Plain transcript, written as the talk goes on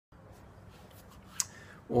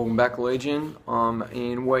Welcome back, Legion. I'm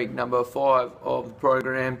in week number 5 of the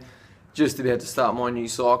program, just about to start my new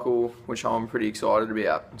cycle, which I'm pretty excited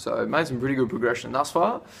about. So I've made some pretty good progression thus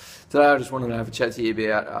far. Today I just wanted to have a chat to you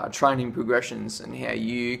about training progressions and how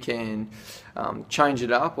you can change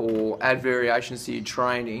it up or add variations to your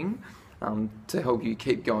training to help you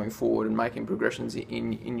keep going forward and making progressions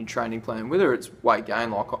in your training plan, whether it's weight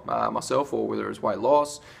gain like myself, or whether it's weight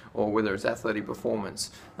loss, or whether it's athletic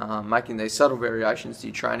performance. Making these subtle variations to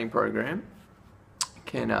your training program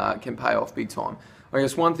can pay off big time. I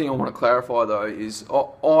guess one thing I want to clarify though is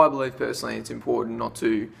I believe personally it's important not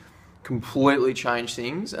to completely change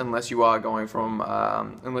things unless you are going from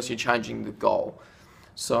unless you're changing the goal.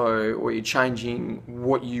 So, or you're changing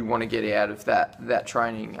what you want to get out of that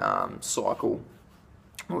training cycle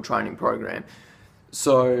or training program.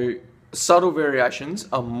 So subtle variations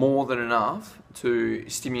are more than enough to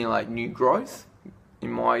stimulate new growth,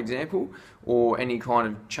 in my example, or any kind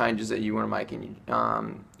of changes that you want to make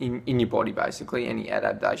in your body, basically, any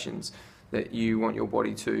adaptations that you want your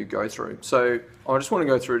body to go through. So I just want to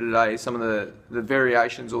go through today some of the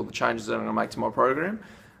variations or the changes that I'm going to make to my program.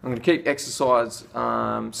 I'm going to keep exercise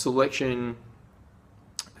selection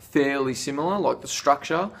fairly similar, like the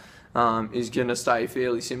structure is going to stay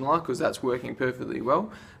fairly similar because that's working perfectly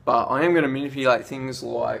well. But I am going to manipulate things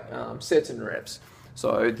like sets and reps.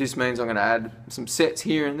 So this means I'm going to add some sets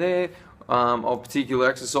here and there of particular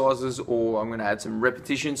exercises, or I'm going to add some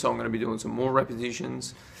repetitions. So I'm going to be doing some more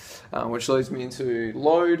repetitions, which leads me into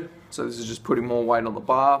load. So this is just putting more weight on the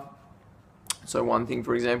bar. So one thing,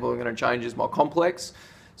 for example, I'm going to change is my complex.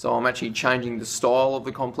 So I'm actually changing the style of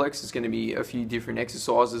the complex. It's going to be a few different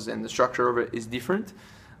exercises and the structure of it is different.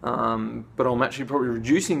 But I'm actually probably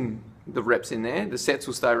reducing the reps in there. The sets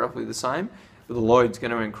will stay roughly the same, but the load's going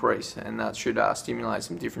to increase, and that should stimulate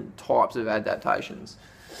some different types of adaptations.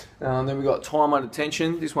 Then we've got time under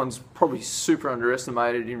tension. This one's probably super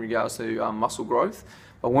underestimated in regards to muscle growth.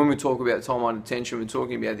 But when we talk about time under tension, we're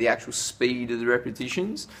talking about the actual speed of the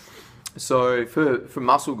repetitions. So for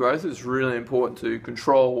muscle growth, it's really important to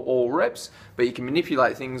control all reps, but you can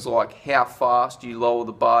manipulate things like how fast you lower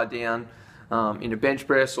the bar down in a bench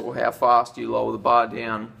press, or how fast you lower the bar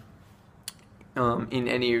down in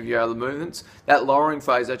any of your other movements. That lowering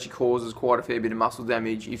phase actually causes quite a fair bit of muscle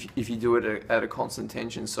damage if you do it at a constant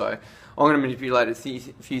tension. So I'm going to manipulate a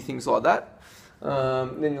few things like that.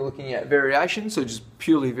 Then you're looking at variations, so just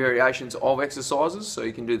purely variations of exercises. So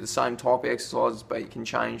you can do the same type of exercises, but you can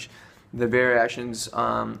change the variations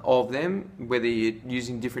of them, whether you're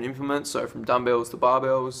using different implements, so from dumbbells to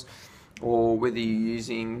barbells, or whether you're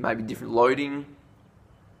using maybe different loading.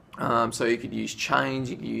 So you could use chains,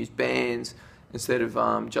 you could use bands, instead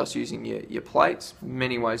of just using your plates.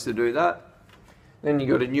 Many ways to do that. Then you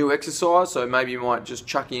got a new exercise, so maybe you might just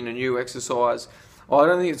chuck in a new exercise. I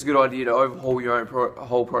don't think it's a good idea to overhaul your own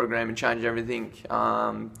whole program and change everything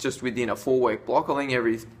just within a 4-week block. I think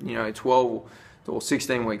every 12 or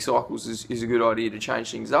 16-week cycles is a good idea to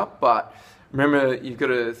change things up. But remember, you've got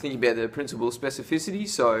to think about the principle of specificity.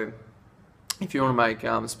 So if you want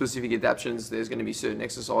to make specific adaptations, there's going to be certain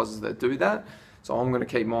exercises that do that. So I'm going to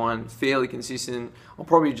keep mine fairly consistent.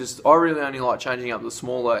 I really only like changing up the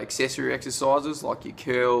smaller accessory exercises like your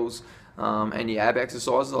curls and your ab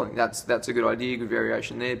exercises. I think that's a good idea, good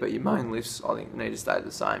variation there. But your main lifts, I think, need to stay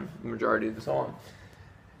the same the majority of the time.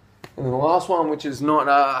 And then the last one, which is not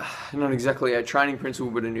exactly a training principle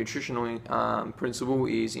but a nutritional principle,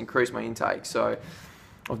 is increase my intake. So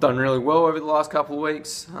I've done really well over the last couple of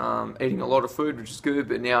weeks, eating a lot of food, which is good,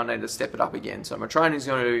 but now I need to step it up again. So my training is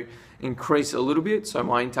going to increase a little bit, so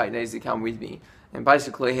my intake needs to come with me. And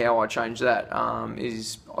basically how I change that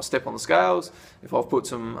is I step on the scales. If I've put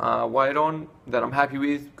some weight on that I'm happy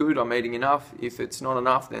with, good, I'm eating enough. If it's not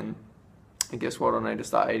enough, then guess what, I need to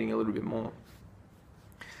start eating a little bit more.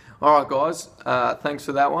 Alright guys, thanks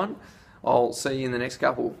for that one. I'll see you in the next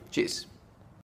couple. Cheers.